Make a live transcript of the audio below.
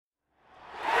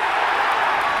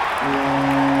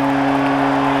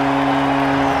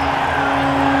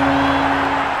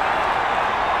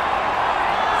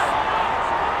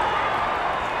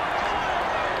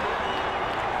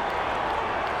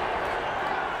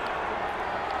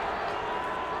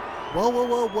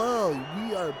Well.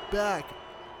 We are back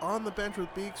on the bench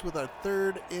with Beaks with our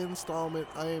third installment.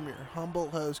 I am your humble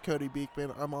host, Cody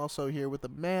Beekman. I'm also here with the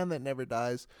man that never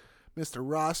dies, Mr.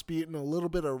 Ross Beaton. A little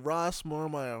bit of Ross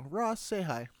Mormile. Ross, say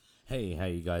hi. Hey, how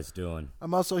you guys doing?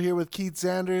 I'm also here with Keith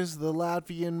Sanders, the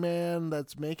Latvian man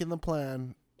that's making the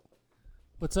plan.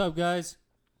 What's up, guys?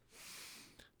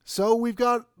 So we've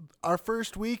got our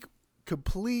first week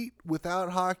complete without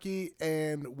hockey,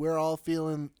 and we're all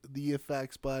feeling the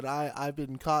effects. But I've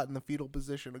been caught in the fetal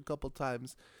position a couple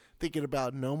times, thinking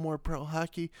about no more pro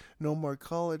hockey, no more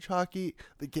college hockey,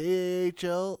 the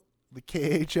KHL. The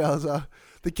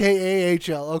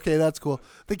KAHL. Okay, that's cool.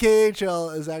 The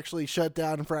KHL is actually shut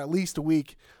down for at least a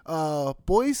week.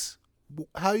 Boys,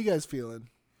 how you guys feeling?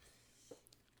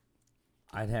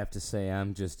 I'd have to say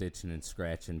I'm just itching and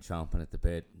scratching, chomping at the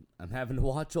bit. I'm having to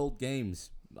watch old games.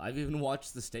 I've even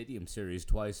watched the Stadium Series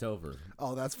twice over.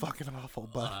 Oh, that's fucking awful,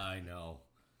 but I know.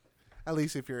 At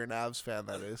least if you're an Avs fan,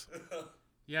 that is.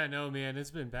 Yeah, no, man,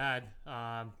 it's been bad.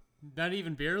 Not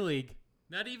even beer league.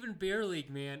 Not even beer league,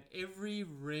 man. Every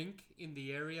rink in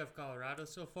the area of Colorado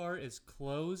so far is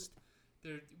closed.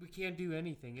 We can't do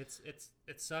anything. It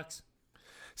sucks.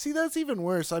 See, that's even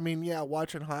worse. I mean, yeah,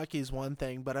 watching hockey is one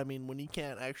thing, but I mean, when you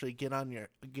can't actually get on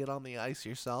the ice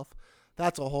yourself,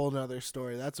 that's a whole nother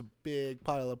story. That's a big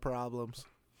pile of problems.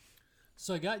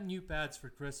 So I got new pads for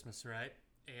Christmas, right?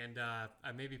 And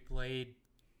I maybe played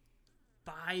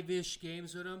 5-ish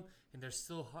games with them, and they're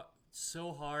still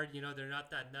so hard. You know, they're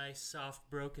not that nice, soft,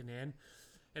 broken in.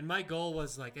 And my goal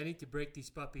was, like, I need to break these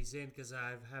puppies in because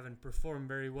I haven't performed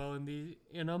very well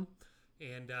in them.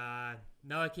 And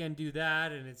now I can't do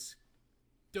that, and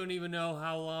don't even know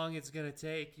how long it's going to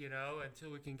take, you know,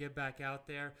 until we can get back out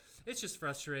there. It's just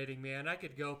frustrating, man. I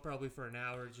could go probably for an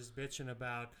hour just bitching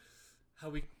about how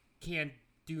we can't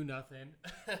do nothing.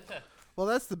 Well,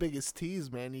 that's the biggest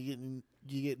tease, man. You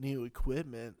get new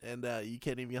equipment, and you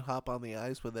can't even hop on the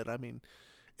ice with it. I mean,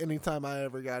 anytime I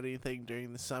ever got anything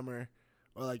during the summer,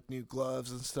 or like new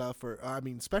gloves and stuff, or I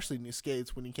mean, especially new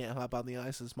skates, when you can't hop on the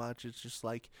ice as much, it's just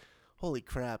like, holy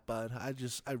crap, bud.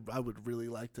 I would really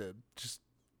like to just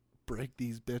break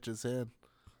these bitches in.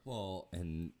 Well,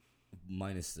 and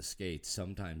minus the skates,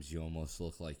 sometimes you almost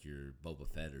look like you're Boba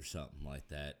Fett or something like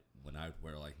that. When I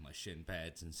wear like my shin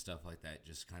pads and stuff like that,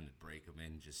 just kind of break them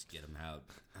in, just get them how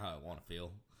I want to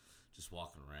feel. Just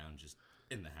walking around, just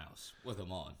in the house with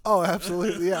them on. Oh,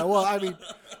 absolutely, yeah. Well, I mean,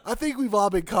 I think we've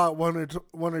all been caught one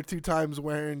or two times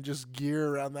wearing just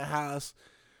gear around the house.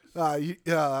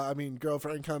 I mean,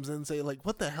 girlfriend comes in and say, like,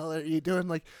 what the hell are you doing?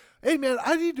 Like, hey, man,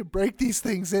 I need to break these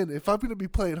things in. If I'm going to be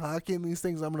playing hockey in these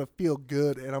things, I'm going to feel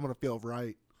good and I'm going to feel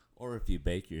right. Or if you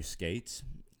bake your skates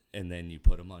and then you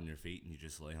put them on your feet and you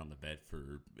just lay on the bed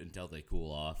until they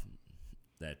cool off,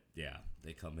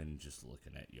 they come in just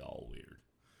looking at you all weird.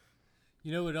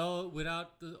 You know,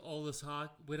 without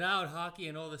hockey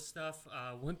and all this stuff,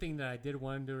 one thing that I did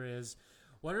wonder is,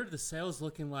 what are the sales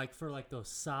looking like for like those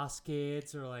sauce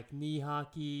kits or like knee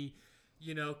hockey,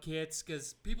 you know, kits?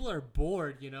 Because people are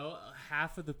bored, you know.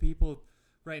 Half of the people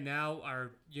right now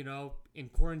are, you know, in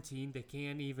quarantine. They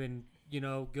can't even, you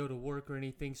know, go to work or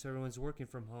anything, so everyone's working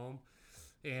from home.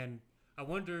 And I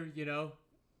wonder, you know,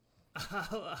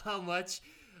 how much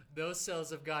those sales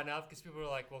have gone up, because people are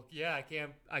like, well, yeah,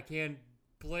 I can't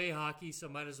play hockey, so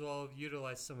might as well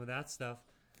utilize some of that stuff.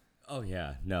 Oh,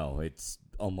 yeah. No, it's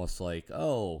almost like,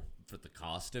 for the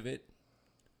cost of it,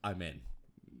 I'm in.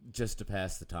 Just to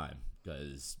pass the time,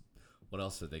 because what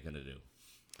else are they going to do?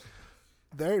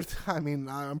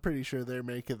 I'm pretty sure they're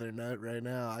making their nut right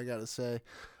now, I got to say.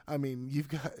 I mean,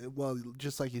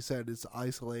 just like you said, it's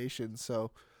isolation,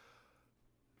 so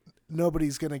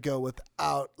nobody's going to go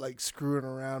without, like, screwing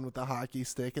around with the hockey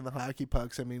stick and the hockey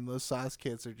pucks. I mean, those sauce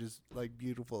kits are just, like,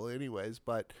 beautiful anyways,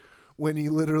 but when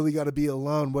you literally got to be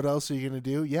alone, what else are you going to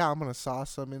do? Yeah, I'm going to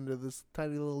sauce them into this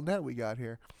tiny little net we got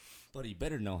here. But you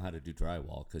better know how to do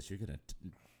drywall, because you're going to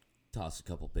toss a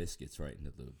couple biscuits right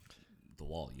into the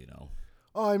wall, you know.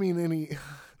 Oh, I mean,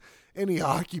 any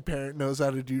hockey parent knows how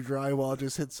to do drywall.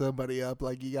 Just hit somebody up.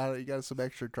 Like, you got some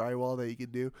extra drywall that you can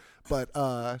do. But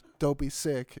don't be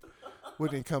sick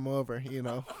when you come over, you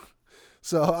know.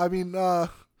 So, I mean,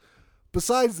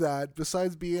 besides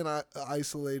being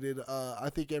isolated, I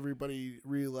think everybody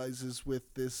realizes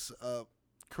with this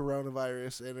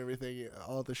coronavirus and everything,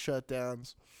 all the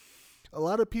shutdowns, a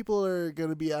lot of people are going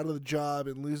to be out of the job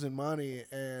and losing money,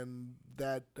 and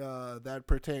that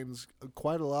pertains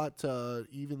quite a lot to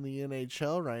even the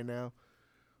NHL right now,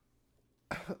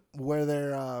 where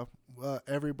they're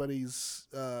everybody's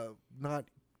not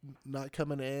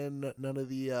coming in. None of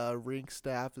the rink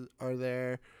staff are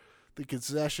there. the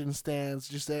concession stands,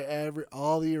 just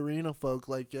all the arena folk.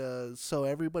 So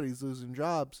everybody's losing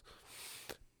jobs.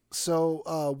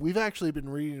 So we've actually been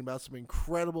reading about some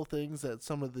incredible things that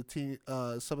some of the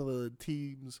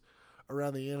teams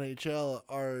around the NHL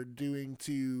are doing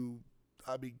to,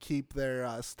 keep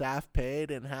their staff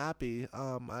paid and happy.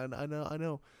 I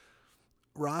know.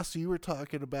 Ross, you were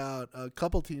talking about a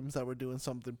couple teams that were doing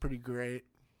something pretty great.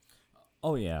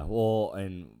 Oh, yeah. Well,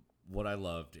 and what I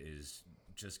loved is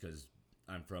just because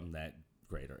I'm from that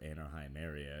greater Anaheim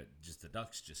area, just the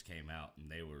Ducks just came out, and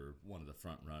they were one of the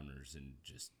front runners and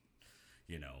just,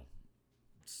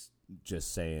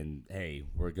 just saying, hey,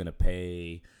 we're going to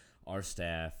pay our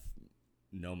staff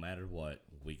no matter what.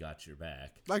 We got your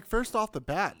back. Like first off the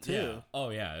bat, too. Yeah. Oh,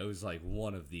 yeah. It was like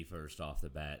one of the first off the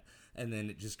bat. And then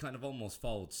it just kind of almost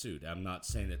followed suit. I'm not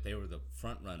saying that they were the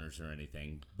front runners or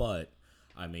anything, but,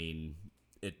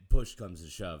 push comes to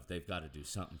shove. They've got to do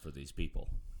something for these people.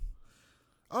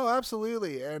 Oh,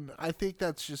 absolutely. And I think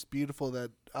that's just beautiful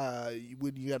that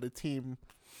when you got a team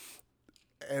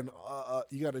and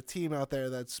you got a team out there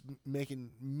that's making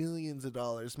millions of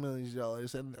dollars,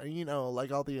 and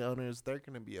like all the owners, they're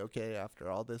going to be okay after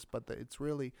all this, but it's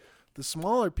really the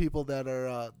smaller people that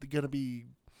are going to be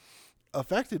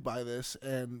affected by this,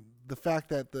 and the fact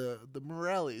that the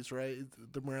Morellis, right?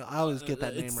 I always get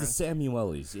that name wrong. It's the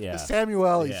Samuelis, yeah. The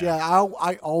Samuelis, yeah.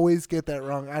 I always get that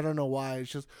wrong. I don't know why.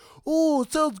 It's just,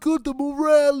 it sounds good, the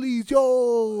Morellis,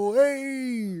 yo,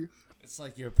 hey. It's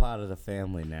like you're part of the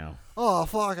family now. Oh,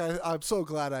 fuck, I'm so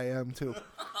glad I am, too.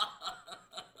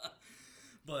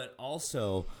 But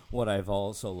also, what I've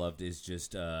also loved is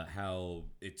just how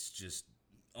it's just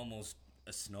almost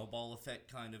a snowball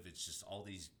effect, kind of. It's just all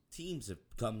these teams have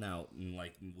come out, and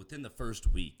like within the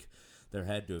first week, there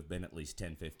had to have been at least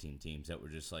 10, 15 teams that were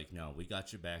just like, no, we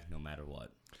got your back no matter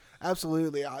what.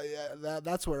 Absolutely.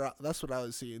 That's what I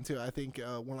was seeing, too. I think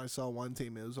when I saw one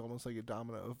team, it was almost like a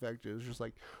domino effect. It was just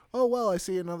like, oh, well, I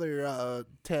see another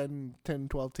 10,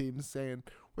 12 teams saying,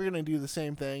 we're going to do the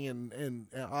same thing, and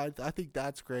I think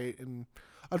that's great. And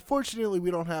unfortunately,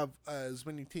 we don't have as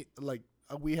many teams.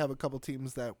 We have a couple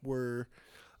teams that were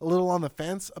a little on the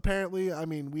fence, apparently. I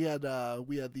mean, we had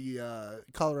the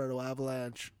Colorado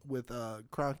Avalanche with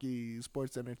Kroenke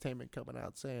Sports Entertainment coming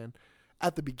out saying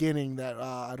at the beginning that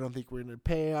I don't think we're going to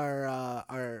pay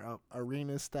our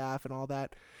arena staff and all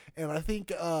that. And I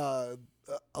think a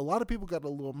lot of people got a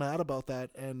little mad about that.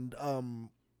 And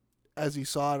as you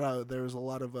saw, there was a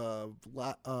lot of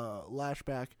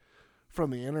lashback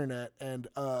from the internet. And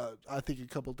I think a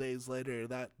couple days later,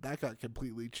 that got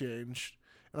completely changed.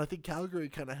 And I think Calgary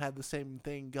kind of had the same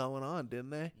thing going on, didn't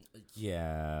they?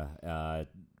 Yeah.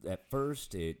 At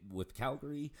first, with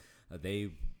Calgary,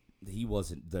 their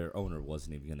owner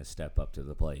wasn't even going to step up to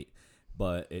the plate.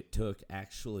 But it took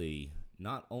actually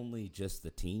not only just the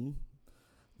team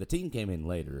came in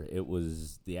later. It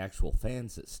was the actual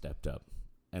fans that stepped up,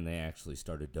 and they actually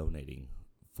started donating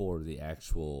for the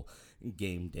actual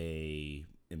game day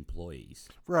employees.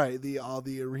 Right, all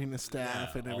the arena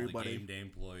staff and everybody. All the game day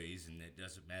employees, and it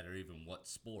doesn't matter even what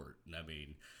sport. I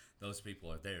mean, those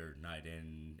people are there night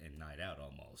in and night out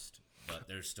almost, but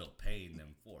they're still paying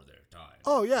them for their time.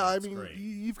 Oh yeah, That's I mean, great.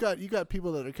 you got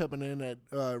people that are coming in at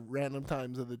random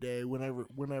times of the day, whenever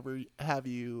have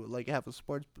a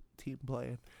sports team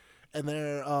playing, and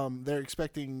they're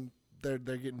expecting they're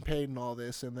getting paid and all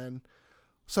this, and then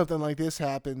something like this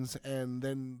happens, and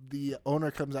then the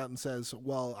owner comes out and says,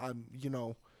 well,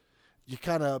 you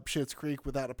kind of up Schitt's Creek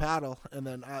without a paddle. And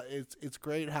then it's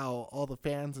great how all the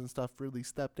fans and stuff really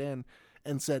stepped in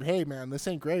and said, hey man, this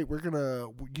ain't great. We're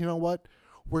gonna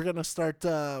start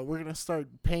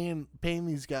paying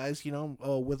these guys,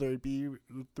 whether it be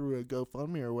through a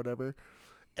GoFundMe or whatever.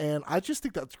 And I just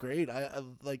think that's great. I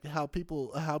like how people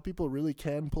really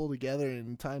can pull together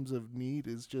in times of need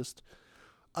is just,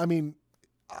 I mean,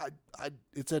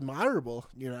 it's admirable,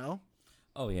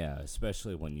 Oh yeah,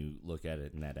 especially when you look at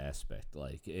it in that aspect.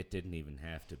 Like, it didn't even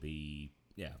have to be,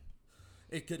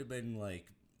 it could have been like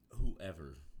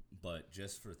whoever, but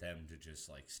just for them to just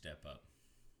like step up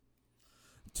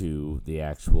to the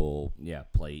actual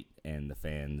plate, and the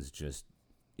fans just,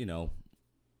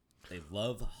 they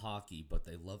love hockey, but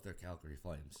they love their Calgary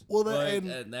Flames. Well,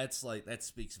 and that's like, that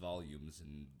speaks volumes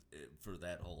and for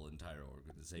that whole entire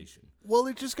organization. Well,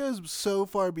 it just goes so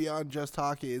far beyond just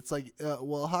hockey. It's like,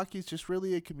 hockey's just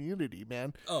really a community,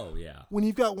 man. Oh yeah. When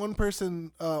you've got one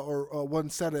person or one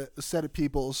set of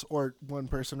peoples, or one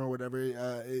person or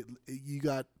whatever, you've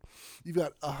got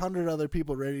 100 other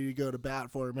people ready to go to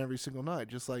bat for him every single night,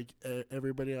 just like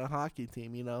everybody on a hockey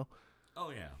team,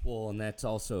 Oh yeah. Well, and that's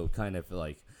also kind of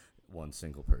like one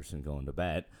single person going to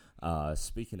bat.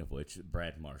 Speaking of which,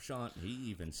 Brad Marchand, he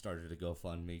even started a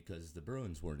GoFundMe because the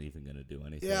Bruins weren't even going to do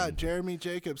anything. Yeah, Jeremy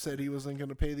Jacobs said he wasn't going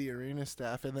to pay the arena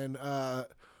staff, and then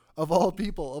of all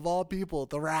people,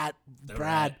 the rat,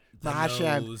 Brad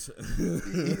Marchand.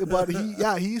 But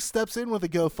he steps in with a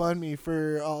GoFundMe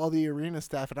for all the arena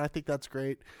staff, and I think that's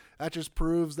great. That just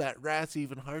proves that rats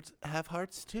even have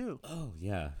hearts too. Oh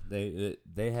yeah, they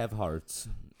have hearts.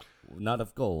 Not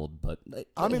of gold, but they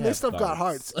still got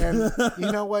hearts. And you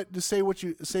know what? Just say what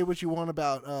you want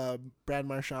about Brad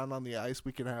Marchand on the ice.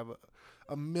 We can have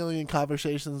a million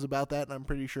conversations about that, and I'm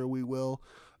pretty sure we will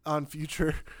on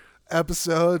future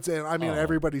episodes. And I mean,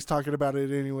 everybody's talking about it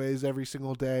anyways every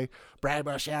single day. Brad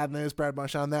Marchand this, Brad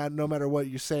Marchand that. No matter what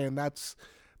you're saying, that's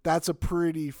a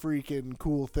pretty freaking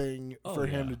cool thing for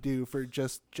him to do for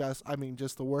just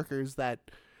the workers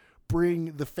that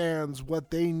bring the fans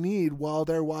what they need while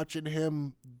they're watching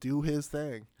him do his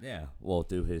thing. Yeah, well,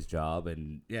 do his job.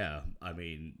 And yeah, I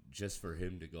mean, just for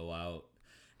him to go out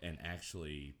and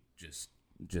actually just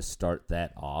start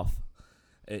that off,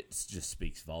 it just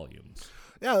speaks volumes.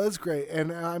 Yeah, that's great.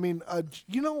 And I mean, I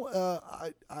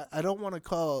don't want to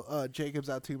call Jacobs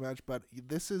out too much, but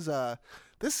this is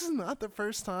not the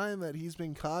first time that he's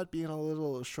been caught being a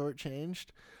little shortchanged.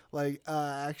 Like,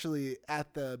 actually,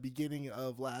 at the beginning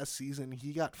of last season,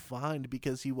 he got fined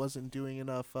because he wasn't doing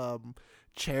enough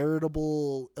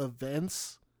charitable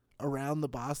events around the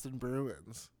Boston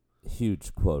Bruins.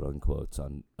 Huge quote unquotes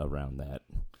around that.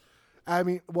 I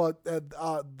mean, well,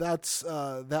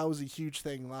 that was a huge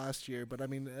thing last year, but I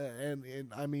mean,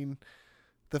 and I mean,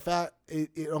 the fact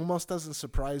it almost doesn't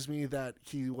surprise me that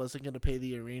he wasn't going to pay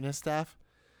the arena staff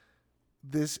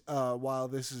while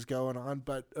this is going on,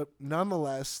 but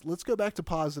nonetheless, let's go back to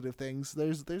positive things.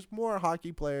 There's more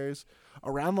hockey players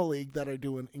around the league that are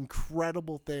doing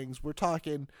incredible things. We're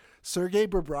talking Sergei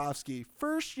Bobrovsky,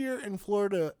 first year in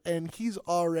Florida, and he's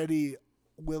already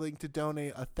willing to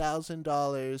donate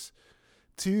 $1,000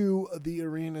 to the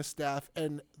arena staff.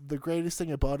 And the greatest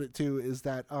thing about it too is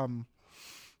that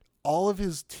all of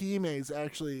his teammates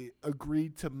actually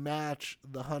agreed to match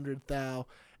the 100,000,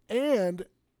 and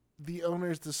the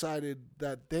owners decided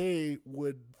that they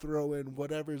would throw in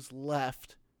whatever's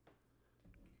left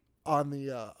on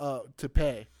the to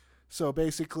pay. So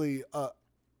basically,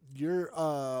 you're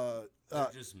they're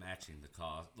just matching the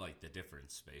cost, like the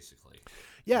difference, basically.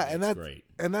 Yeah, and that's great,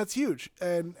 and that's huge.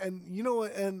 And you know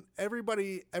what? And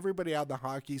everybody out in the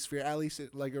hockey sphere, at least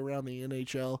like around the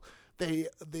NHL, they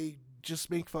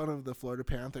just make fun of the Florida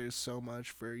Panthers so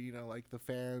much for like the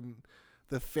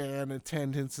fan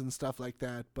attendance and stuff like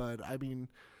that. But I mean,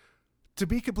 to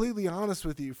be completely honest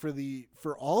with you,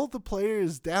 for all the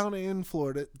players down in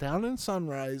Florida, down in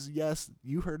Sunrise, yes,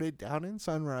 you heard it, down in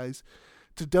Sunrise,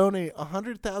 to donate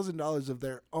 $100,000 of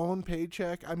their own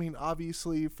paycheck. I mean,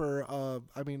 obviously for a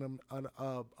 $1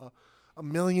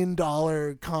 million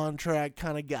contract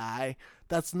kind of guy,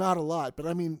 that's not a lot. But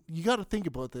I mean, you got to think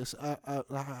about this.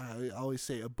 I always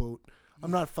say a boat.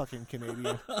 I'm not fucking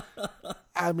Canadian.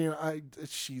 I mean,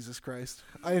 Jesus Christ.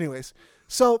 Anyways,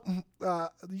 so you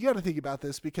got to think about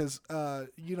this because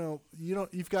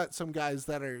you've got some guys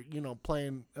that are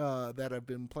playing that have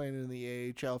been playing in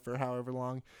the AHL for however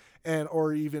long,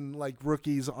 or even like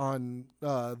rookies on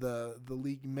the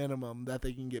league minimum that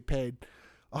they can get paid.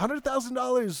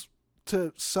 $100,000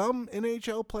 to some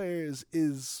NHL players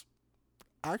is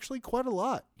actually quite a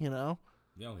lot. Oh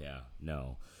yeah,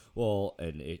 no. Well,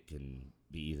 and it can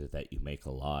be either that you make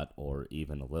a lot or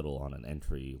even a little on an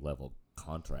entry-level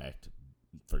contract.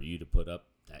 For you to put up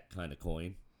that kind of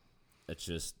coin, that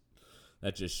just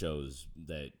shows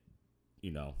that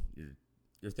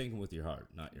you're thinking with your heart,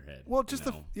 not your head. Well, just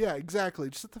exactly.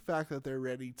 Just the fact that they're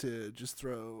ready to just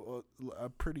throw a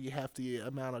pretty hefty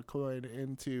amount of coin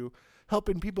into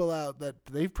helping people out that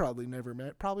they've probably never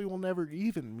met, probably will never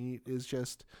even meet, is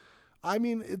just. I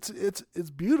mean, it's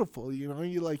beautiful. You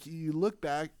look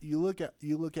back, you look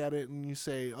at it, and you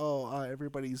say,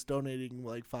 everybody's donating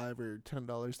like $5 or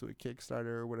 $10 to a Kickstarter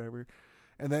or whatever,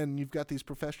 and then you've got these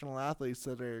professional athletes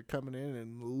that are coming in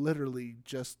and literally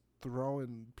just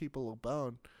throwing people a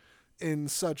bone in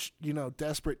such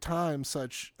desperate times,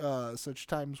 such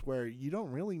times where you don't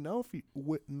really know if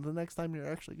the next time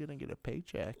you're actually going to get a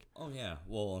paycheck. Oh yeah,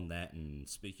 well on that, and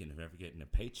speaking of ever getting a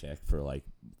paycheck for like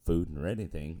food or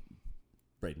anything.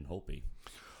 Braden Holtby.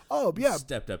 Oh, yeah.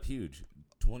 Stepped up huge.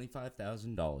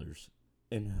 $25,000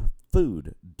 in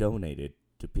food donated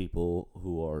to people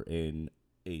who are in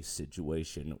a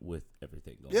situation with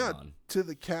everything going on. Yeah, to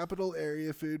the Capital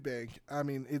Area Food Bank. I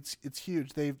mean, it's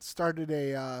huge. They've started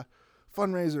a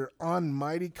fundraiser on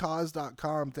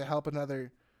mightycause.com to help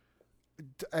another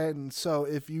And so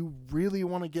if you really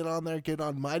want to get on there, get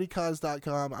on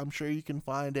mightycause.com. I'm sure you can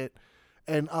find it.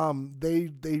 And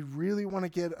they really want to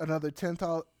get another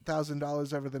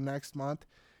 $10,000 over the next month.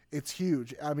 It's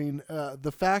huge. I mean,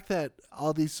 the fact that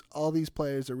all these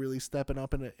players are really stepping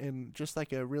up in just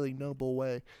like a really noble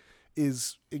way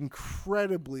is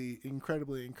incredibly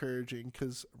encouraging,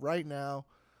 because right now,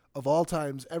 of all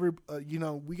times,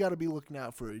 we got to be looking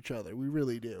out for each other. We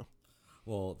really do.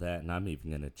 Well, that, and I'm even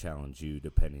going to challenge you,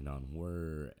 depending on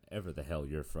wherever the hell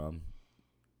you're from,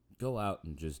 go out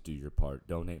and just do your part.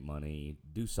 Donate money.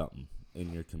 Do something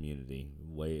in your community.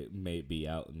 Maybe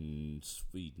out in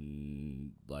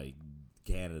Sweden, like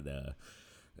Canada,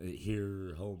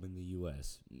 here home in the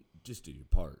U.S. Just do your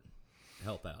part.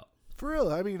 Help out. For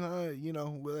real, I mean,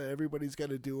 everybody's got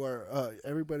to do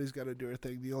everybody's got to do our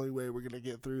thing. The only way we're gonna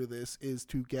get through this is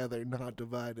together, not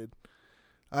divided.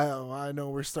 I know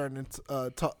we're starting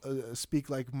to speak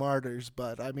like martyrs,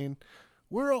 but I mean,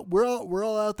 we're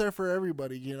all out there for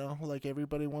everybody. Like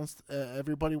everybody wants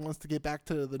to get back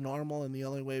to the normal, and the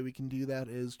only way we can do that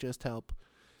is just help.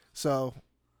 So,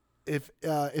 if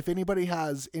anybody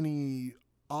has any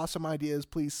awesome ideas,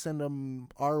 please send them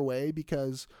our way,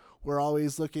 because we're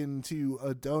always looking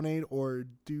to donate or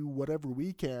do whatever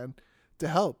we can to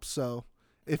help. So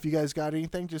if you guys got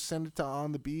anything, just send it to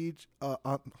on the beach.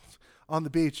 On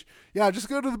the beach. Yeah, just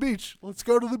go to the beach. Let's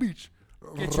go to the beach.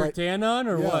 Get your tan on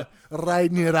or what?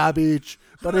 Right near the beach.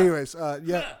 But anyways,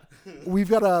 we've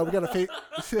got a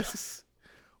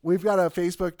we've got a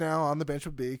Facebook now, On the Bench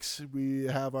with Beaks. We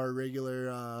have our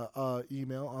regular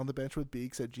email, on the bench with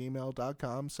beaks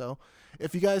 @gmail.com. So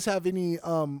if you guys have any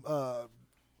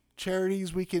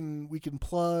charities we can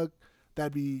plug,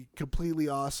 that'd be completely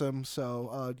awesome.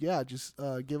 So just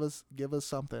give us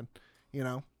something,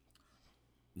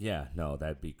 Yeah, no,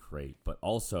 that'd be great. But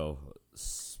also,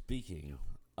 speaking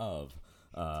of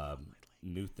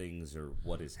new things or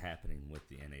what is happening with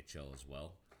the NHL as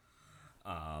well,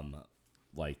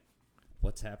 like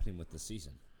what's happening with the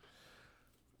season?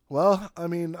 Well, I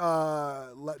mean,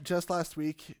 just last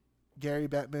week, Gary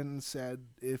Bettman said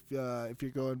if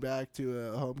you're going back to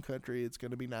a home country, it's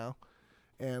going to be now.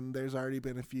 And there's already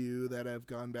been a few that have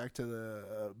gone back to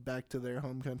their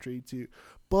home country too,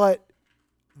 but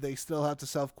they still have to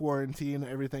self-quarantine.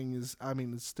 Everything is,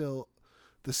 it's still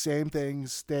the same thing.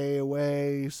 Stay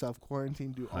away,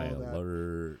 self-quarantine, do all High that.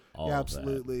 Alert, all yeah, of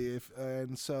absolutely.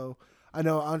 And so I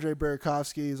know Andre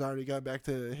Burakovsky has already gone back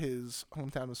to his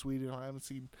hometown of Sweden. I haven't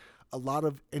seen a lot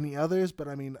of any others, but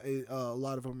I mean, a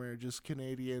lot of them are just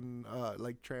Canadian,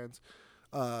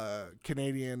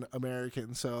 Canadian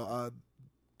American. So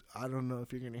I don't know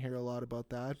if you're going to hear a lot about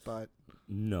that, but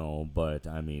no, but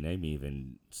I mean, they may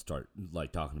even start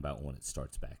talking about when it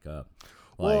starts back up.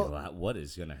 What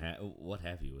is going to happen? What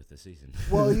have you with the season?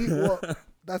 Well,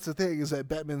 that's the thing, is that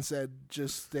Bettman said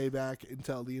just stay back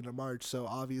until the end of March. So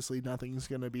obviously nothing's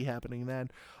going to be happening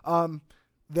then.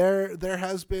 There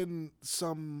has been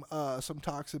some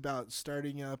talks about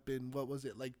starting up in, what was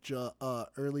it,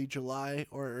 early July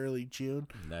or early June,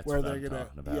 That's where what they're I'm gonna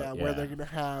talking about. where they're gonna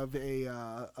have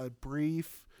a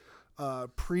brief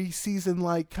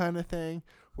preseason kind of thing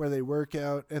where they work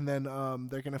out, and then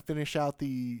they're gonna finish out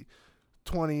the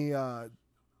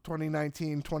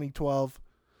 2019-2012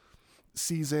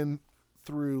 season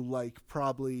through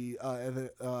probably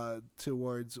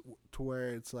towards to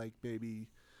where it's maybe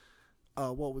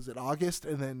what was it, August,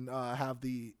 and then have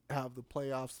the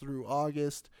playoffs through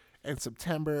August and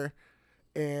September,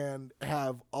 and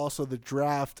have also the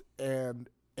draft and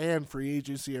free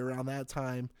agency around that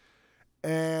time,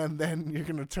 and then you're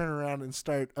gonna turn around and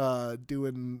start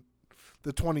doing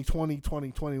the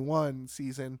 2020-2021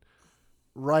 season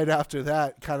right after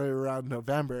that, kind of around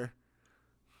November.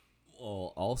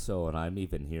 Well, also, and I'm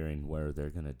even hearing where they're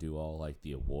gonna do all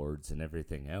the awards and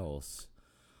everything else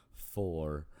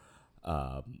for.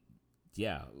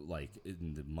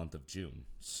 In the month of June.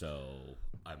 So,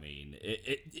 I mean,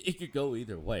 it could go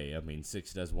either way. I mean,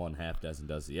 6 does one, half dozen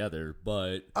does the other,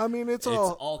 but I mean, it's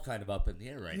all kind of up in the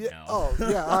air now. Oh,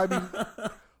 yeah. I mean,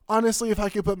 honestly, if I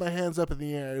could put my hands up in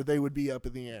the air, they would be up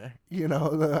in the air.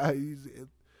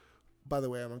 By the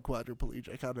way, I'm a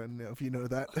quadriplegic. I don't know if you know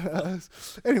that.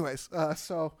 Anyways,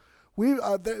 so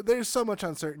there's so much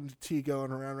uncertainty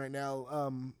going around right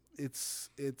now. It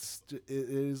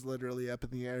is literally up in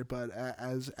the air, but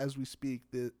as we speak,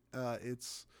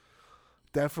 it's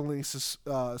definitely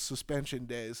suspension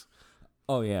days.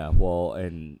 Oh yeah, well,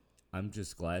 and I'm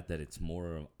just glad that it's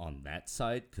more on that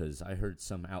side, because I heard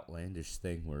some outlandish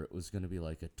thing where it was going to be a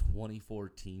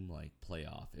 24-team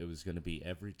playoff. It was going to be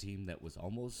every team that was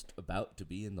almost about to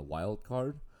be in the wild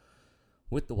card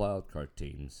with the wild card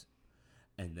teams,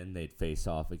 and then they'd face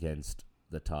off against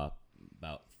the top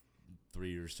about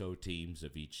 3 or so teams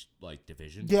of each like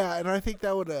division. Yeah, and I think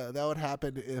that would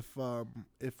happen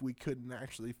if we couldn't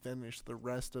actually finish the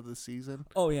rest of the season.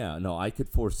 Oh yeah, no, I could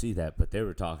foresee that, but they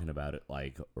were talking about it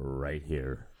like right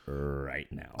here,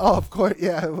 right now. Oh, of course,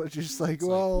 yeah. It was just like,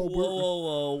 well, like,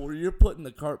 whoa, you're putting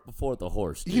the cart before the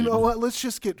horse, dude. You know what? Let's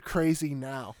just get crazy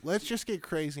now.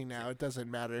 It doesn't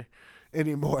matter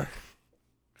anymore.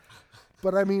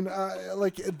 But I mean,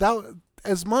 like that.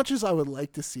 As much as I would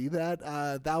like to see that,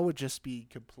 that would just be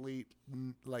complete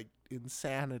like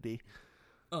insanity.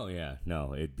 Oh yeah,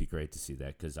 no, it'd be great to see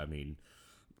that because I mean,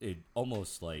 it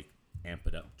almost like amp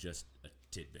it up just a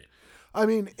tidbit. I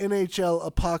mean,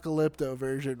 NHL Apocalypto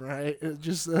version, right? It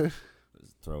just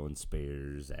throwing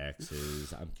spears,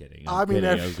 axes. I'm kidding. I'm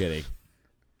kidding.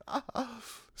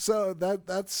 So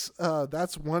that's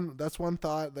one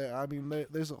thought. That I mean,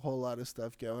 there's a whole lot of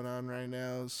stuff going on right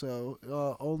now. So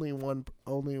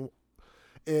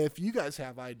if you guys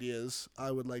have ideas,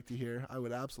 I would like to hear. I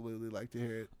would absolutely like to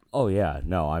hear it. Oh yeah,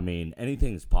 no, I mean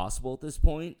anything's possible at this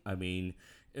point. I mean,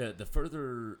 the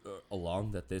further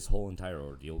along that this whole entire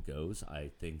ordeal goes,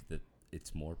 I think that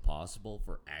it's more possible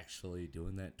for actually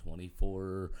doing that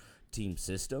 24 team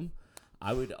system.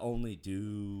 I would only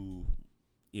do.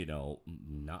 I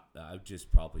would just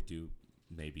probably do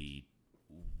maybe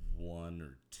 1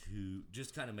 or 2,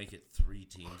 just kind of make it 3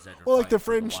 teams that are like the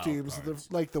fighting fringe for the teams,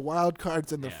 cards. like the wild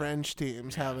cards and the Yeah. fringe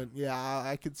teams haven't. Yeah,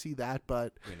 I could see that,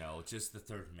 but Just the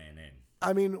third man in.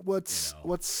 I mean, what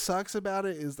sucks about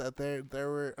it is that there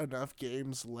were enough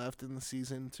games left in the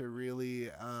season to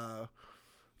really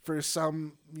for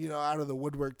some, out of the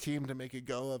woodwork team to make a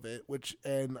go of it,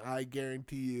 and I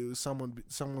guarantee you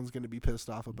someone's going to be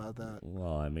pissed off about that.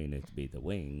 Well, I mean, it'd be the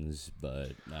Wings,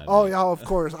 but... Yeah, of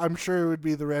course. I'm sure it would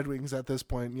be the Red Wings at this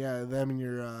point. Yeah, them and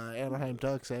your Anaheim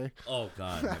Ducks, eh? Oh,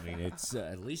 God. I mean, it's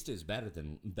at least it's better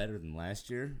than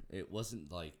last year. It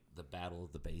wasn't like the battle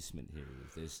of the basement here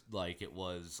with this, like it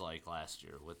was like last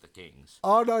year with the Kings.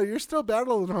 Oh, no, you're still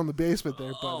battling on the basement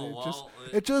there, buddy.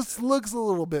 It just looks a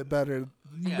little bit better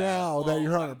now that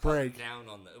you're on a break.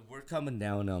 We're coming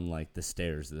down on like the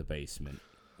stairs of the basement.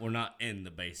 We're not in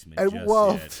the basement And just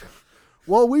yet.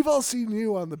 Well, we've all seen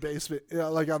you on the basement,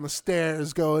 like on the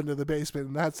stairs going to the basement,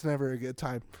 and that's never a good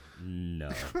time.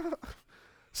 No.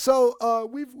 So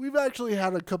we've actually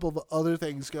had a couple of other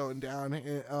things going down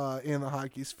in the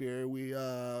hockey sphere. We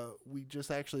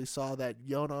just actually saw that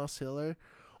Jonas Hiller,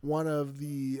 one of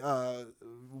the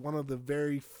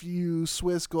very few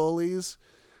Swiss goalies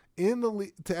in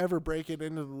the to ever break it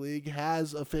into the league,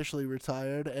 has officially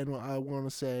retired. And I want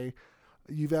to say,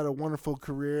 you've had a wonderful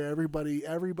career.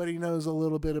 Everybody knows a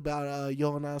little bit about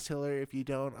Jonas Hiller. If you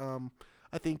don't,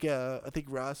 I think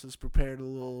Ross has prepared a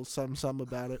little some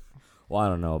about it. Well, I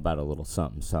don't know about a little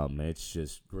something. It's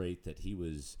just great that he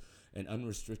was an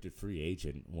unrestricted free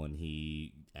agent when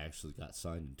he actually got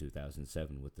signed in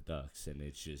 2007 with the Ducks, and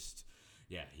it's just,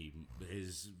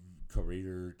 his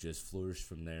career just flourished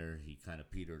from there. He kind of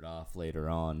petered off later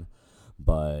on,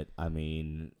 but I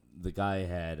mean, the guy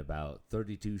had about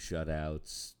 32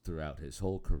 shutouts throughout his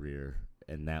whole career,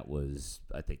 and that was,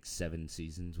 I think, 7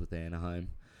 seasons with Anaheim.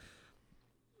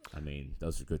 I mean,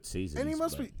 those are good seasons. And he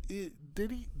must be.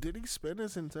 Did he spend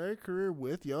his entire career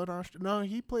with Jonas? No,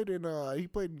 he played in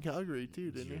Calgary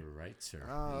too, didn't he? You're right, sir.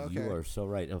 Oh, okay. You are so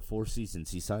right. 4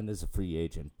 seasons. He signed as a free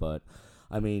agent, but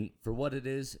I mean, for what it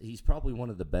is, he's probably one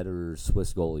of the better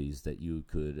Swiss goalies that you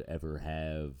could ever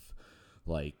have,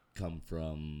 like, come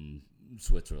from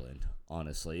Switzerland.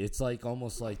 Honestly, it's like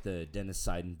almost like the Dennis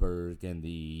Seidenberg and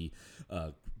the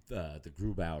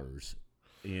Grubauers.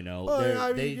 They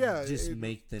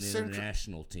make the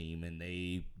international team, and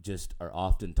they just are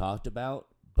often talked about,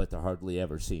 but they're hardly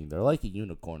ever seen. They're like a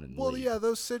unicorn in the league. Well, yeah,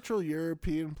 those Central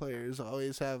European players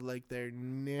always have like their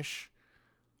niche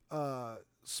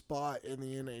spot in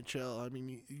the NHL. I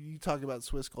mean, you talk about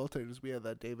Swiss goaltenders. We have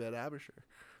that David Abisher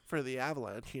for the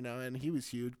Avalanche, and he was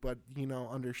huge, but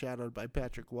undershadowed by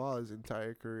Patrick Waugh his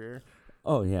entire career.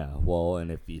 Oh yeah, well,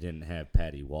 and if you didn't have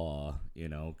Patty Waugh,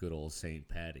 good old St.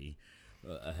 Patty.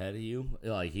 Ahead of you,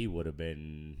 like he would have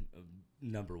been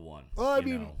number one. Well, I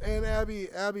mean, and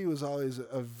Abby was always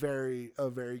a very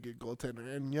good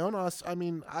goaltender. And Jonas, I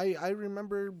mean, I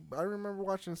remember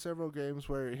watching several games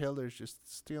where Hiller's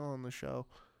just stealing the show.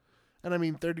 And I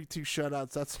mean, 32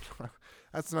 shutouts,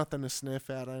 that's nothing to sniff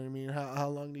at. I mean, how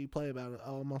long did he play? About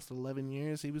almost 11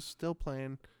 years. He was still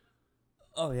playing.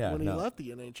 Oh yeah, when he left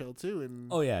the NHL too,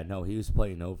 and he was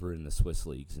playing over in the Swiss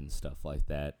leagues and stuff like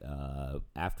that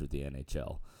after the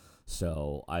NHL.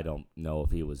 So I don't know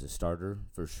if he was a starter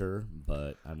for sure,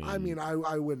 but I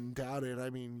wouldn't doubt it. I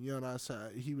mean, Jonas,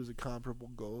 he was a comparable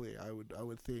goalie. I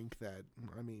would think that.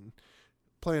 I mean,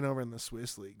 playing over in the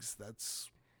Swiss leagues,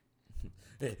 that's.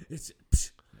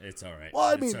 It's all right. Well,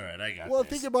 I it's mean, all right. I got well,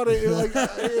 this. think about it.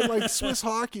 In Swiss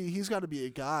hockey, he's got to be a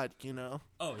god, you know.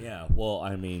 Oh yeah. Well,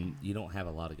 I mean, you don't have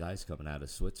a lot of guys coming out of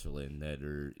Switzerland that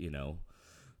are,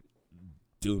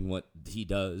 doing what he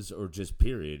does, or just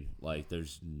period. Like,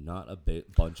 there's not a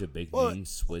bunch of big name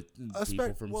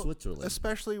people from Switzerland.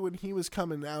 Especially when he was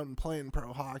coming out and playing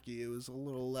pro hockey, it was a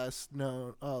little less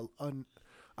known.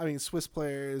 Swiss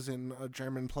players and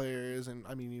German players, and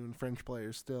even French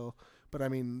players still. But I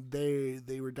mean,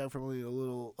 they were definitely a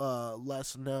little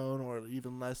less known, or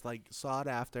even less sought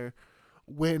after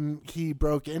when he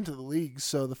broke into the league.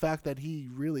 So the fact that he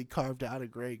really carved out a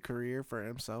great career for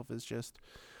himself is just,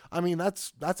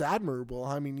 that's admirable.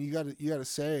 I mean, you got to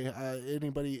say,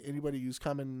 anybody who's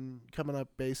coming up,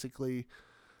 basically,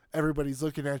 everybody's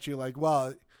looking at you like,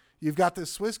 well, you've got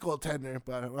this Swiss goaltender,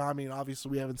 but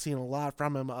obviously we haven't seen a lot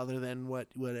from him other than what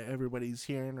everybody's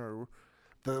hearing, or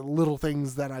the little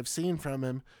things that I've seen from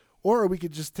him. Or we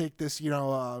could just take this,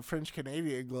 French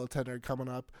Canadian goaltender coming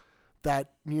up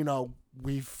that,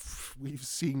 we've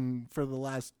seen for the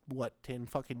last 10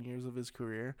 fucking years of his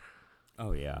career.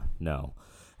 Oh yeah, no.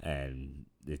 And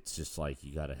it's just like,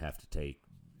 you gotta have to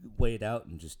weigh it out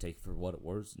and just take for what it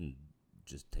was and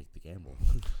just take the gamble.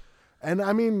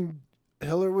 And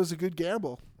Hiller was a good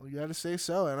gamble. You got to say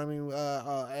so.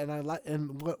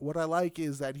 And what I like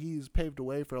is that he's paved a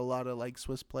way for a lot of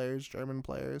Swiss players, German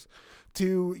players,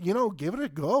 to give it a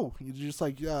go. You just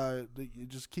you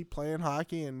just keep playing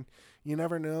hockey, and you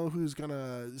never know who's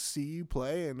gonna see you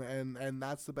play, and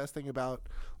that's the best thing about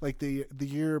the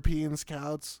European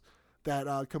scouts that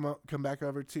come back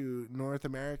over to North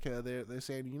America. They're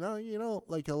saying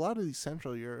a lot of these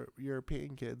Central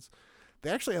European kids, they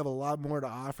actually have a lot more to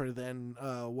offer than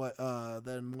what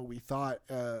we thought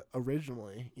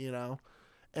originally,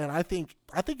 and I think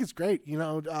it's great,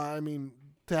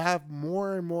 to have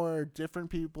more and more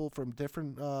different people from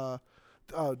different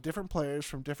players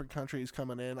from different countries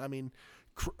coming in.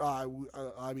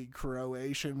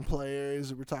 Croatian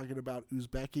players. We're talking about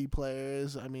Uzbeki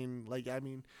players.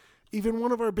 Even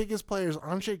one of our biggest players,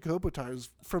 Andrzej Kopitar, is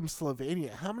from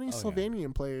Slovenia. How many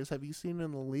Slovenian players have you seen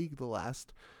in the league the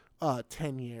last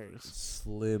 10 years?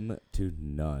 Slim to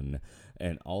none.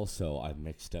 And also, I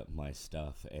mixed up my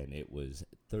stuff, and it was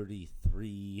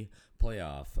 33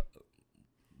 playoff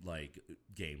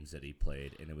games that he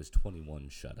played, and it was 21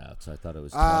 shutouts. I thought it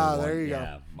was 21. There you go.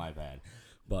 Yeah, my bad.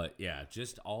 But yeah,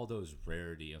 just all those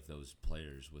rarity of those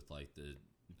players with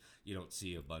you don't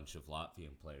see a bunch of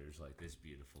Latvian players like this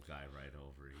beautiful guy right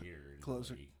over here.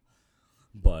 Closer.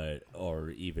 Or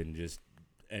even just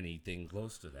anything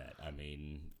close to that.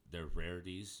 They're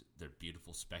rarities. They're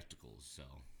beautiful spectacles. So,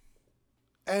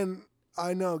 and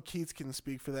I know Keats can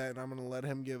speak for that, and I'm going to let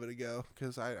him give it a go,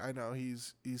 because I know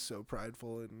he's so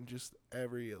prideful in just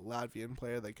every Latvian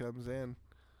player that comes in.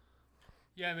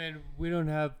 Yeah, man, we don't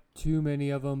have too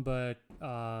many of them, but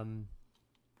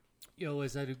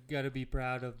always I got to be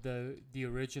proud of the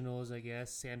originals, I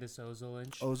guess. Sandis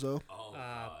Ozo.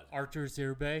 Artur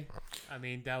Zirbe.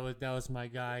 That was my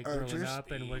guy growing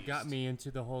up, and what got me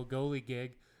into the whole goalie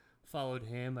gig. Followed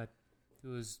him. It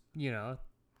was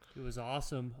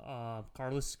awesome.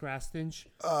 Carlos Krastinch.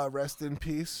 Rest in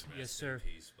peace. Yes, sir. Rest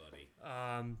in peace, buddy.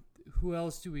 Who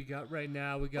else do we got right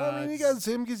now? We got you got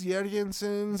Zemgus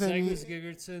Jorgensens. Zemgus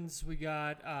Gigertsons. We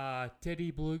got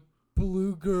Teddy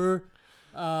Bluger.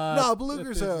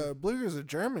 Bluger's a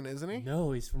German, isn't he?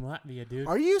 No, he's from Latvia, dude.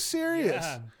 Are you serious?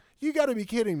 Yeah. You got to be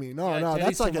kidding me. No,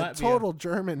 Teddy's that's like a Latvia. total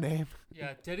German name.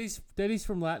 Yeah, Teddy's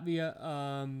from Latvia.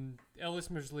 Ellis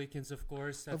Merzlikins, of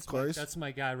course. That's my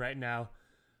guy right now.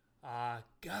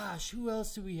 Gosh, who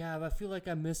else do we have? I feel like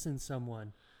I'm missing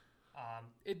someone.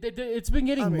 It's been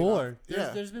getting more.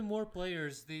 There's been more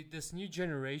players. This new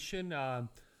generation.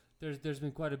 There's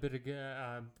been quite a bit of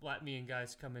Latvian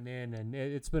guys coming in, and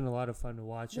it's been a lot of fun to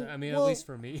watch. At least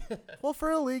for me. Well,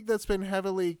 for a league that's been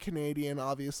heavily Canadian,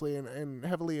 obviously, and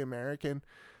heavily American,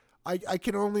 I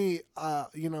can only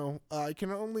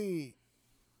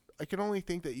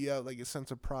think that you have a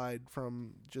sense of pride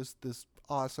from just this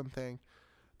awesome thing.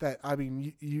 That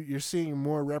you're seeing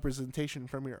more representation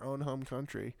from your own home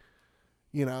country.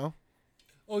 Oh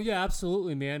yeah,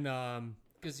 absolutely, man.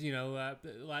 Because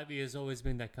Latvia has always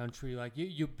been that country. Like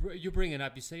you bring it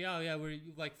up, you say, oh yeah, where are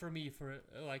you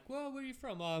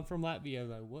from? Oh, I'm from Latvia.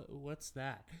 Like what's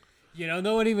that?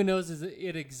 No one even knows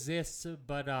it exists.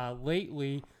 But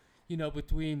lately, in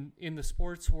the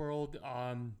sports world,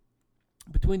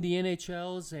 between the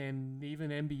NHLs and even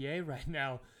NBA right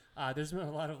now, there's been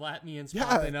a lot of Latvians Yeah.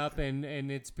 popping up, and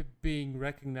it's being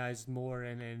recognized more,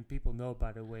 and people know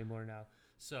about it way more now.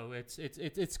 So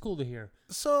it's cool to hear.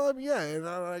 So yeah, and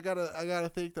I gotta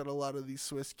think that a lot of these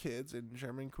Swiss kids and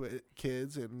German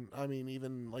kids, and I mean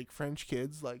even like French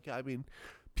kids, like I mean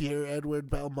Pierre-Edouard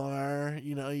Bellemare,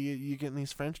 you know, you getting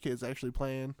these French kids actually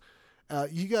playing.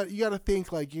 You got to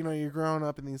think like, you know, you're growing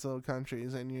up in these little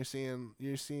countries and you're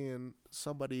seeing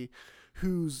somebody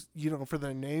who's, you know, for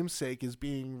their namesake is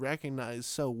being recognized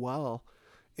so well.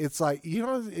 It's like, you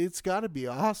know, it's got to be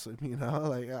awesome, you know.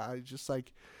 Like I just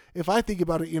like, if I think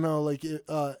about it, you know, like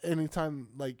anytime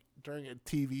like during a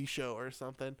TV show or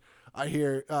something, I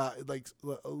hear like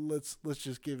let's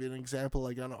just give you an example,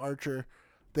 like on Archer,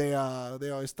 they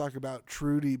always talk about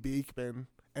Trudy Beekman.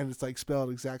 And it's like spelled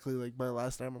exactly like my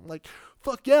last name. I'm like,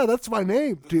 fuck yeah, that's my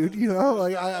name, dude. You know,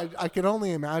 like I can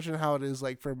only imagine how it is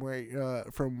like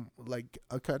from like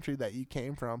a country that you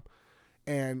came from,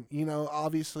 and you know,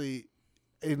 obviously,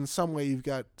 in some way you've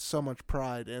got so much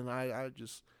pride, and I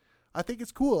think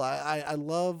it's cool. I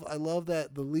love that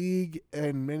the league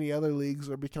and many other leagues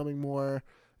are becoming more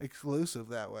exclusive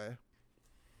that way.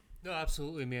 No,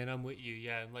 absolutely, man. I'm with you.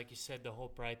 Yeah, and like you said, the whole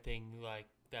pride thing, like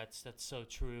that's so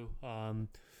true.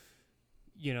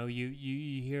 You know,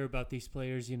 you hear about these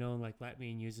players, you know, like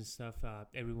Latvian news and stuff.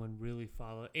 Everyone really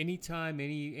follow. Anytime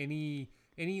any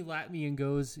Latvian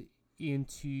goes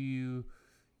into,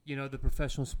 you know, the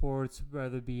professional sports,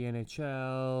 whether it be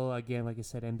NHL, again, like I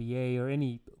said, NBA or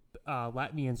any,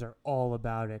 Latvians are all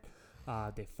about it.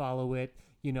 They follow it.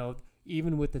 You know,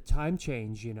 even with the time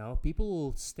change, you know, people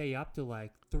will stay up to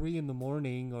like 3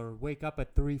 a.m. or wake up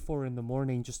at 3-4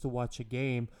 a.m. just to watch a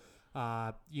game,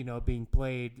 you know, being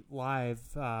played live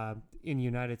in the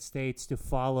United States to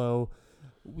follow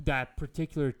that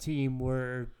particular team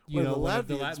where, you know, one of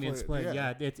the Latvians play.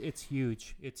 Yeah, it's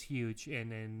huge. It's huge.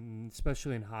 And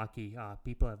especially in hockey,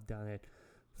 people have done it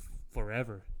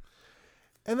forever.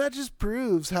 And that just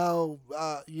proves how,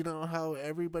 you know, how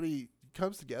everybody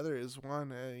comes together as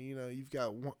one. You know, you've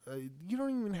got one, you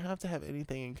don't even have to have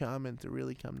anything in common to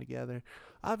really come together.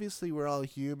 Obviously, we're all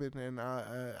human, and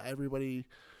everybody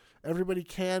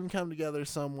can come together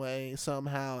some way,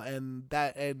 somehow, and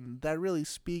that really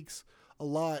speaks a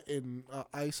lot in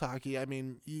ice hockey. I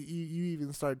mean, you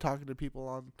even start talking to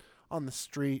people on the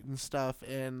street and stuff,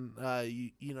 and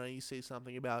you know, you say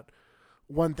something about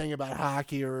one thing about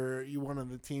hockey or you one of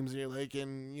the teams you're like,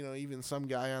 and you know, even some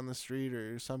guy on the street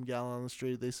or some gal on the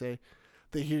street,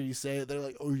 they hear you say it, they're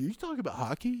like, oh, you talking about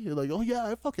hockey? You're like, oh yeah,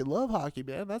 I fucking love hockey,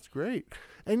 man, that's great.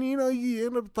 And you know, you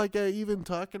end up like even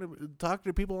talking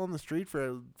to people on the street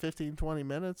for 15-20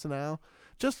 minutes now,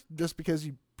 just because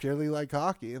you purely like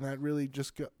hockey, and that really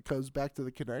just goes back to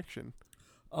the connection.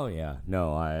 Oh, yeah.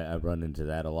 No, I run into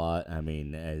that a lot. I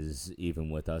mean, as even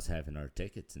with us having our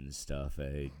tickets and stuff,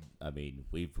 I mean,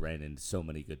 we've ran into so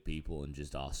many good people and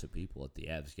just awesome people at the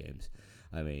Avs games.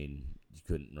 I mean, you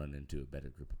couldn't run into a better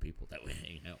group of people that we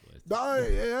hang out with.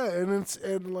 Yeah, and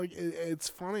it's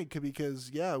funny because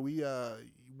yeah, we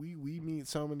meet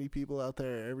so many people out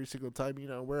there every single time. You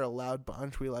know, we're a loud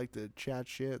bunch. We like to chat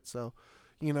shit, so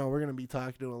you know, we're gonna be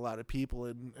talking to a lot of people.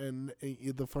 And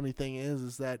the funny thing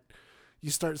is that you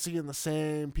start seeing the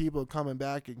same people coming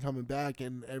back,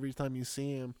 and every time you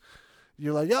see them,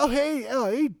 you're like, oh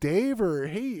hey Dave, or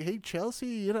hey Chelsea,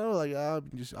 you know, like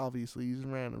I'm just obviously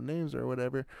using random names or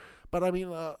whatever, but I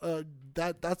mean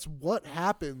that's what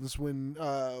happens when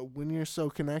you're so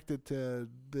connected to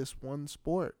this one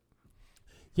sport.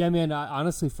 Yeah, man.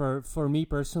 Honestly, for me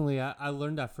personally, I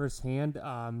learned that firsthand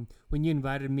when you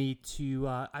invited me to.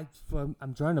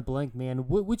 I'm drawing a blank, man.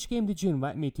 Which game did you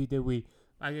invite me to?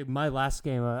 My last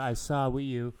game I saw with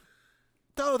you.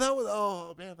 Oh, that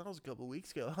was a couple of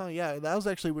weeks ago, huh? Yeah, that was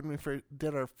actually when we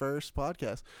did our first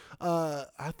podcast.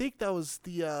 I think that was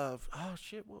the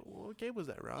what game was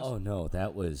that, Ross? Oh no,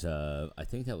 that was I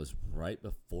think that was right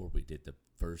before we did the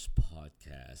first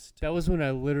podcast. That was when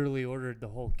I literally ordered the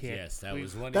whole kit. Yes, that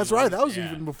was one. That's right. That was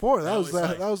yeah. even before. That was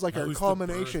like that our was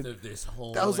culmination. The birth of this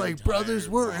whole that was like, brothers,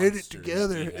 we're in it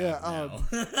together. Yeah.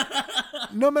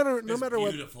 No matter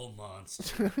what. Beautiful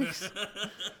monster.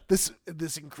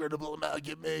 this incredible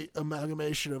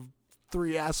amalgamation of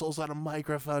three assholes on a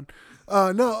microphone.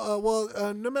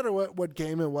 No matter what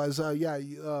game it was, that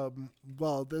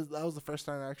was the first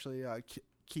time actually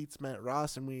Keats met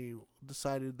Ross, and we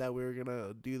decided that we were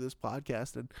gonna do this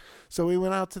podcast, and so we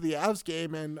went out to the Avs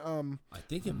game, and I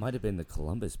think it might have been the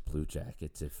Columbus Blue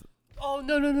Jackets. Oh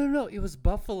no! It was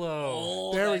Buffalo.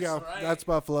 Oh, there we go. Right. That's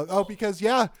Buffalo. Oh, because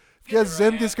because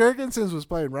Zemgus Girgensons was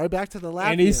playing right back to the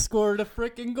left. And he scored a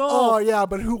freaking goal. Oh, yeah,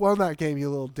 but who won that game, you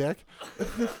little dick?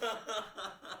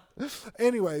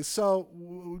 Anyway, so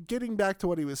getting back to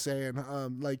what he was saying,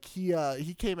 like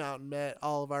he came out and met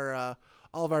all of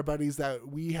our buddies that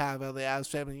we have of the Avs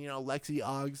family, Lexi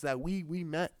Oggs, that we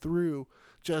met through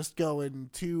just going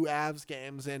to Avs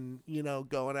games and,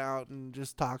 going out and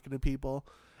just talking to people.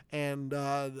 And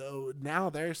now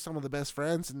they're some of the best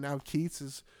friends, and now Keats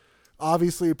is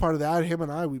obviously a part of that. Him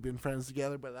and we've been friends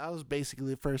together, but that was basically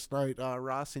the first night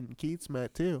Ross and Keats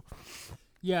met too.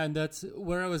 Yeah, and that's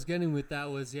where I was getting with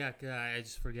that was, I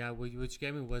just forgot which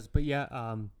game it was. But yeah,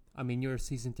 I mean, you're a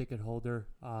season ticket holder.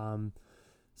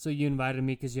 So you invited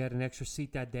me because you had an extra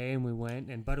seat that day, and we went.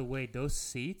 And by the way, those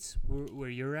seats where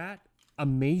you're at,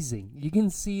 amazing. You can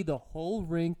see the whole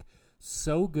rink,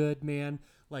 so good, man.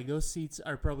 Like, those seats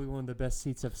are probably one of the best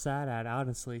seats I've sat at,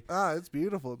 honestly. It's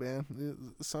beautiful,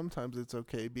 man. Sometimes it's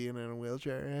okay being in a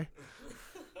wheelchair, eh?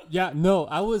 Yeah, no,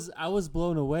 I was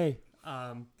blown away.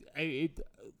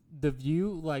 The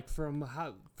view, like, from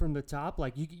the top,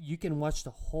 like, you can watch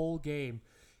the whole game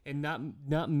and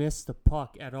not miss the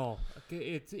puck at all.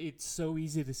 It's so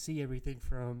easy to see everything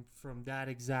from that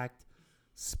exact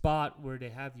spot where they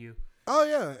have you. Oh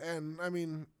yeah, and I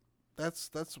mean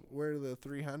that's where the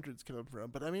 300s come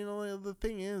from. But I mean, the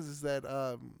thing is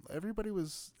that everybody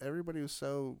was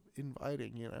so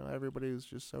inviting. Everybody was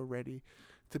just so ready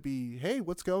to be, hey,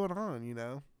 what's going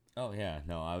on? Oh, yeah.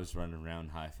 No, I was running around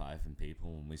high-fiving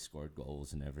people when we scored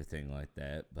goals and everything like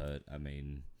that. But, I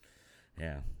mean,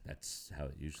 yeah, that's how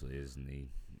it usually is in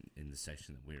the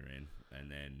section that we're in.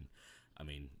 And then, I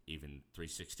mean, even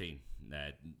 316,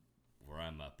 that where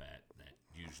I'm up at,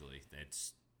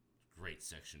 that's great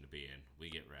section to be in. We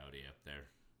get rowdy up there.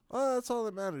 Well, that's all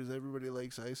that matters. Everybody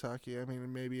likes ice hockey. I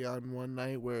mean, maybe on one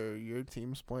night where your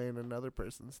team's playing another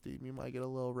person's team, you might get a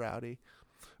little rowdy.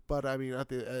 But I mean,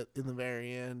 in the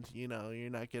very end, you're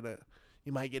not gonna.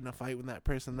 You might get in a fight with that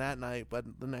person that night, but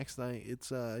the next night,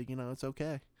 it's it's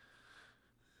okay.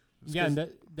 Yeah, and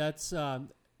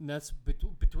that's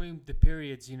between the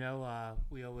periods.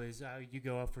 We always you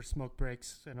go out for smoke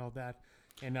breaks and all that,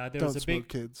 and there was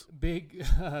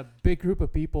a big group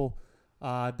of people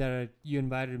that you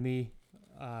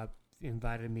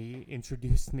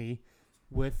introduced me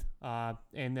with,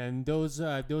 and then those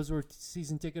were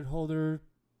season ticket holders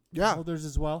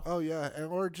as well. Oh yeah,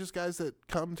 or just guys that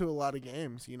come to a lot of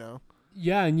games,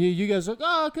 Yeah, and you guys are like,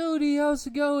 oh, Cody, how's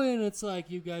it going? It's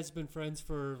like you guys have been friends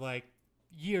for like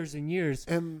years and years.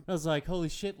 And I was like, holy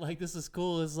shit, like this is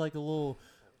cool. It's like a little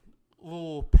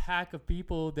pack of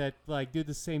people that like do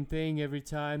the same thing every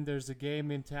time there's a game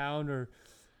in town, or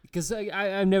because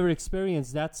I've never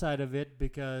experienced that side of it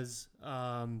because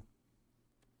like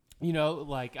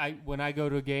when I go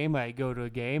to a game,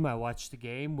 I watch the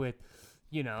game with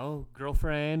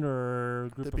girlfriend or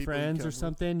group of friends or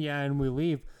something. Yeah, and we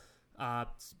leave.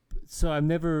 So I've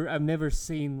never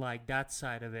seen like that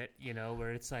side of it,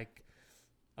 where it's like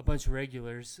a bunch of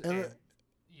regulars. Yeah.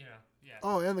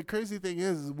 Oh, and the crazy thing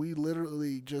is we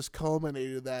literally just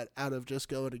culminated that out of just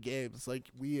going to games. Like,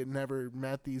 we had never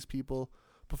met these people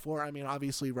before. I mean,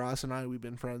 obviously Ross and we've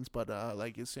been friends, but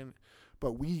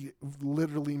but we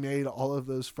literally made all of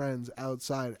those friends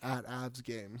outside at Avs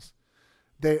games.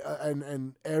 They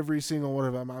and every single one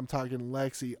of them. I'm talking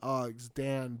Lexi, Oggs,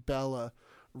 Dan, Bella,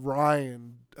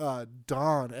 Ryan,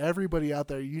 Don, everybody out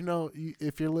there.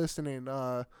 If you're listening,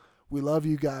 we love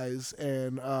you guys,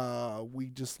 and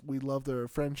we love the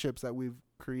friendships that we've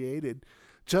created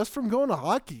just from going to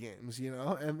hockey games,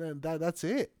 and then that's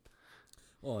it.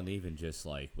 Well, and even just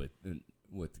like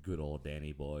with good old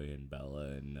Danny Boy and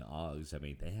Bella and Oggs, I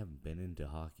mean, they haven't been into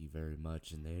hockey very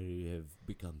much, and they have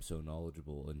become so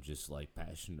knowledgeable and just like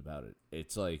passionate about it.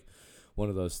 It's like one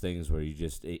of those things where you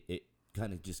just it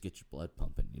kind of just gets your blood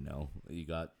pumping. You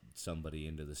got somebody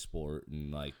into the sport,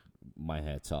 and like my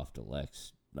hat's off to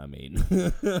Lex. I mean,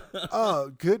 oh,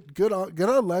 good on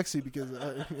Lexi, because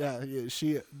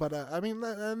she. But I mean,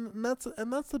 that's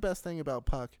the best thing about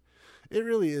puck. It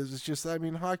really is. It's just, I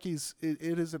mean, hockey's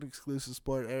it is an exclusive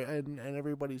sport, and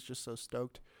everybody's just so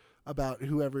stoked about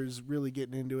whoever's really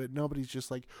getting into it. Nobody's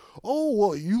just like, oh,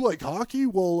 well, you like hockey?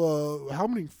 Well, how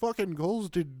many fucking goals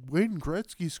did Wayne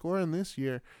Gretzky score in this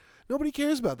year? Nobody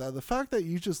cares about that. The fact that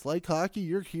you just like hockey,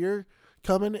 you're here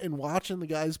coming and watching the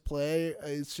guys play,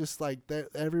 it's just like that.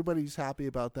 Everybody's happy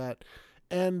about that,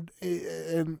 and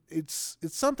it's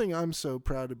something I'm so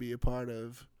proud to be a part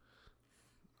of.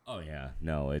 Oh yeah,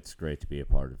 no, it's great to be a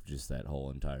part of just that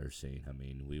whole entire scene. I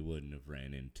mean, we wouldn't have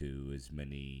ran into as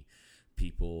many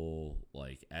people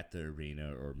like at the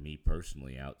arena, or me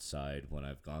personally outside, when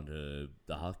I've gone to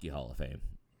the Hockey Hall of Fame.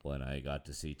 when I got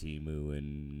to see Timu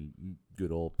and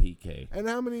good old PK. And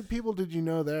how many people did you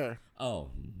know there?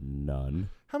 Oh, none.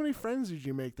 How many friends did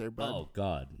you make there, bud? Oh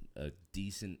God, a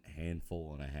decent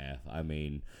handful and a half. I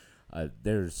mean,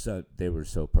 they were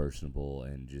so personable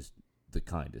and just the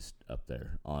kindest up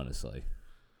there, honestly.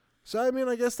 So I mean,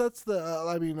 I guess that's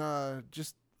the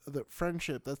just the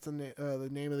friendship. That's the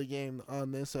name of the game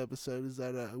on this episode. Is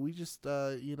that we just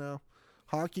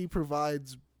hockey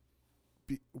provides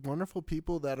wonderful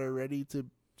people that are ready to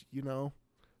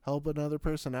help another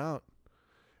person out,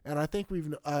 and I think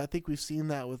we've seen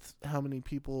that with how many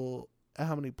people,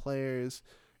 how many players,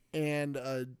 and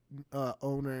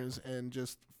owners and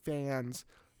just fans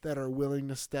that are willing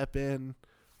to step in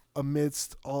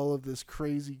amidst all of this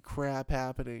crazy crap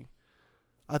happening.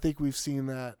 I think we've seen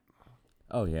that.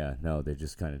 Oh yeah, no, they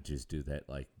just kind of just do that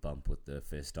like bump with the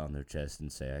fist on their chest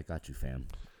and say, "I got you, fam.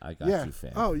 I got you,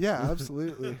 fam." Oh yeah,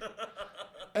 absolutely.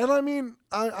 And I mean,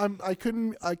 I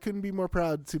couldn't be more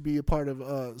proud to be a part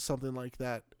of something like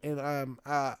that. And I'm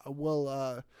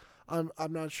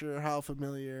not sure how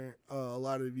familiar a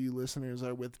lot of you listeners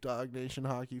are with Dog Nation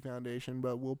Hockey Foundation,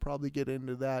 but we'll probably get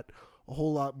into that a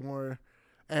whole lot more.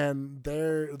 And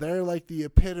they're like the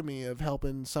epitome of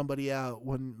helping somebody out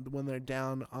when they're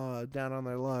down on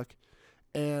their luck.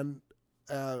 And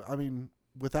I mean,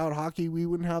 without hockey, we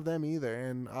wouldn't have them either.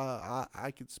 And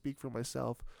I could speak for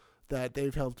myself that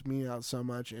they've helped me out so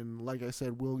much. And like I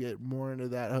said, we'll get more into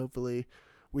that. Hopefully,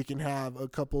 we can have a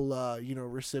couple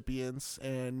recipients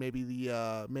and maybe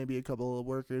a couple of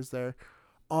workers there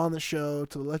on the show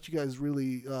to let you guys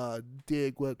really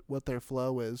dig what their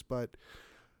flow is. But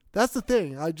that's the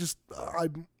thing.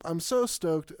 I'm so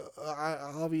stoked.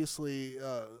 Obviously,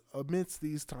 amidst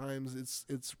these times,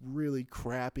 it's really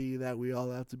crappy that we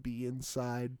all have to be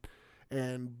inside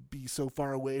and be so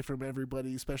far away from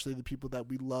everybody, especially the people that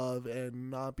we love, and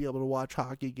not be able to watch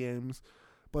hockey games.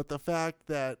 But the fact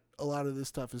that a lot of this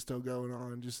stuff is still going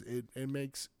on, just it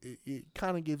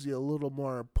kind of gives you a little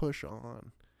more push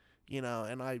on,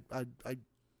 And I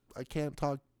can't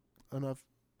talk enough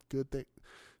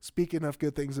speak enough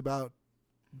good things about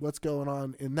what's going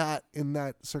on in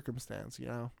that circumstance,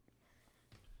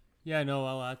 Yeah, no,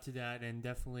 I'll add to that, and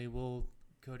definitely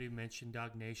Cody mentioned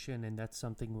Dog Nation, and that's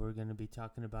something we're going to be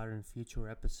talking about in future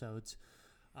episodes.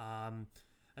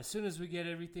 As soon as we get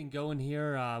everything going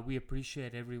here, we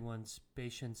appreciate everyone's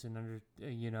patience and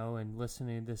and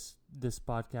listening to this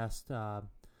podcast.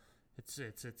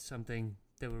 It's something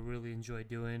that we really enjoy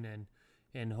doing,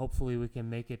 and hopefully we can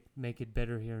make it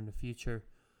better here in the future.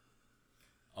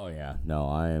 Oh yeah, no,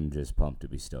 I am just pumped to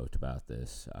be stoked about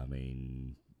this. I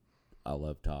mean, I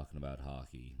love talking about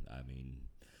hockey. I mean,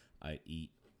 I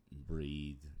eat,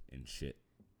 breathe, and shit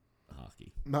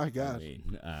hockey. My God. I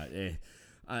mean,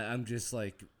 I'm just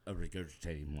like a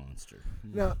regurgitating monster.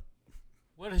 Now,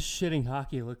 what does shitting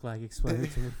hockey look like? Explain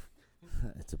it to me.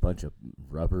 It's a bunch of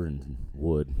rubber and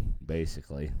wood,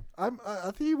 basically. I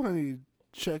think you want to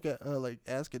check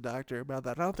ask a doctor about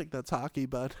that. I don't think that's hockey,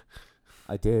 but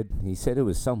I did. He said it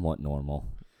was somewhat normal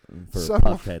for a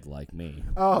puckhead like me.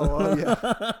 Oh, well,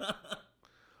 yeah.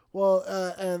 Well,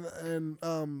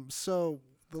 so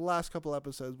the last couple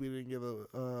episodes we didn't give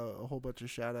a whole bunch of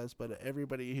shout outs, but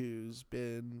everybody who's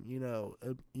been,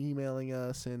 emailing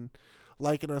us and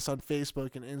liking us on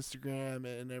Facebook and Instagram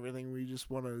and everything, we just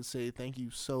want to say thank you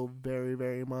so very,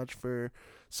 very much for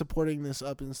supporting this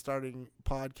up and starting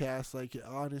podcast. Like,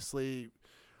 honestly,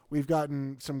 we've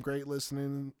gotten some great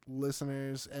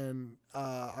listeners, and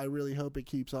I really hope it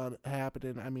keeps on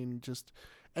happening. I mean, just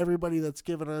everybody that's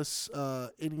given us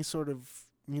any sort of,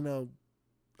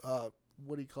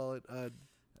 what do you call it?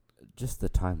 Just the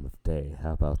time of day.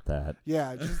 How about that?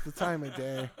 Yeah, just the time of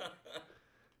day.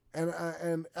 And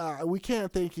we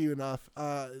can't thank you enough.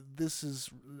 This is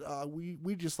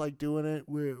we just like doing it.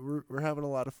 We're having a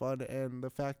lot of fun, and the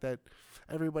fact that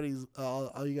everybody's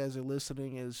all you guys are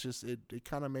listening is just it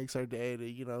kind of makes our day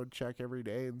to check every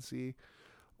day and see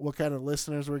what kind of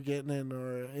listeners we're getting in,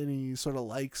 or any sort of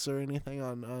likes or anything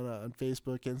on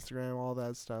Facebook, Instagram, all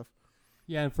that stuff.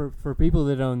 Yeah, and for people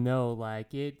that don't know,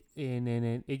 like it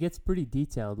gets pretty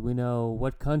detailed. We know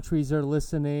what countries are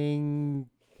listening,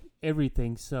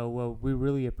 everything. So we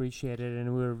really appreciate it,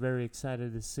 and we're very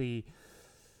excited to see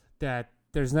that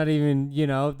there's not even,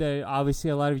 there obviously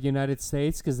a lot of United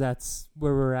States because that's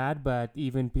where we're at, but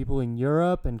even people in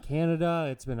Europe and Canada.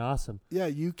 It's been awesome. Yeah,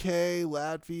 UK,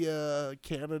 Latvia,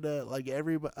 Canada, like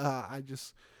everybody. I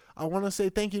want to say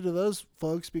thank you to those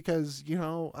folks because,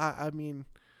 I mean,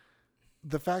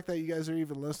 the fact that you guys are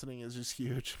even listening is just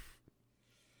huge.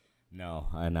 No,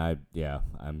 and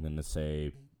I'm going to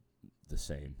say the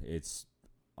same. It's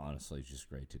honestly just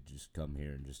great to just come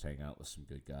here and just hang out with some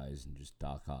good guys and just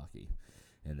talk hockey.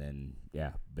 And then,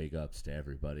 yeah, big ups to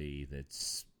everybody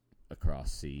that's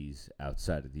across seas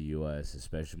outside of the U.S.,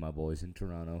 especially my boys in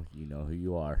Toronto. You know who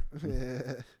you are.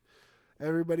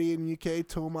 Everybody in UK,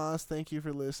 Tomas, thank you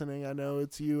for listening. I know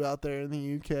it's you out there in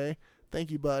the UK.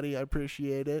 Thank you, buddy. I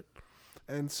appreciate it.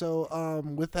 And so,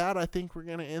 with that, I think we're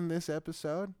gonna end this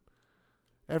episode.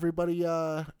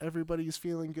 Everybody's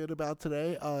feeling good about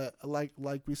today.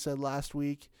 Like we said last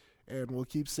week, and we'll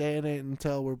keep saying it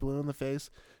until we're blue in the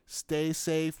face. Stay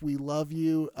safe. We love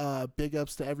you. Big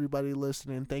ups to everybody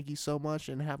listening. Thank you so much,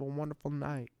 and have a wonderful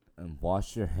night. And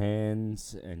wash your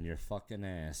hands and your fucking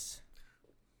ass.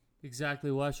 Exactly.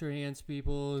 Wash your hands,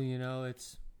 people. You know,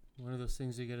 it's one of those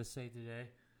things you got to say today.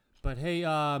 But hey,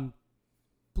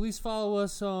 please follow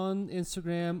us on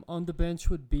Instagram, On the Bench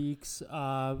with Beaks.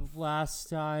 Last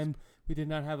time we did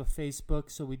not have a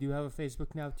Facebook, so we do have a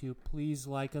Facebook now too. Please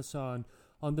like us on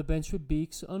the Bench with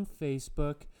Beaks on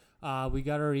Facebook. We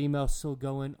got our email still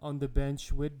going,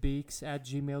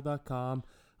 onthebenchwithbeaks@gmail.com.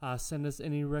 Send us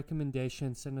any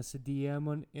recommendations. Send us a DM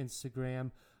on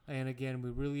Instagram. And again,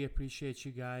 we really appreciate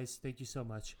you guys. Thank you so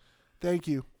much. Thank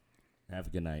you. Have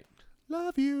a good night.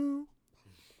 Love you.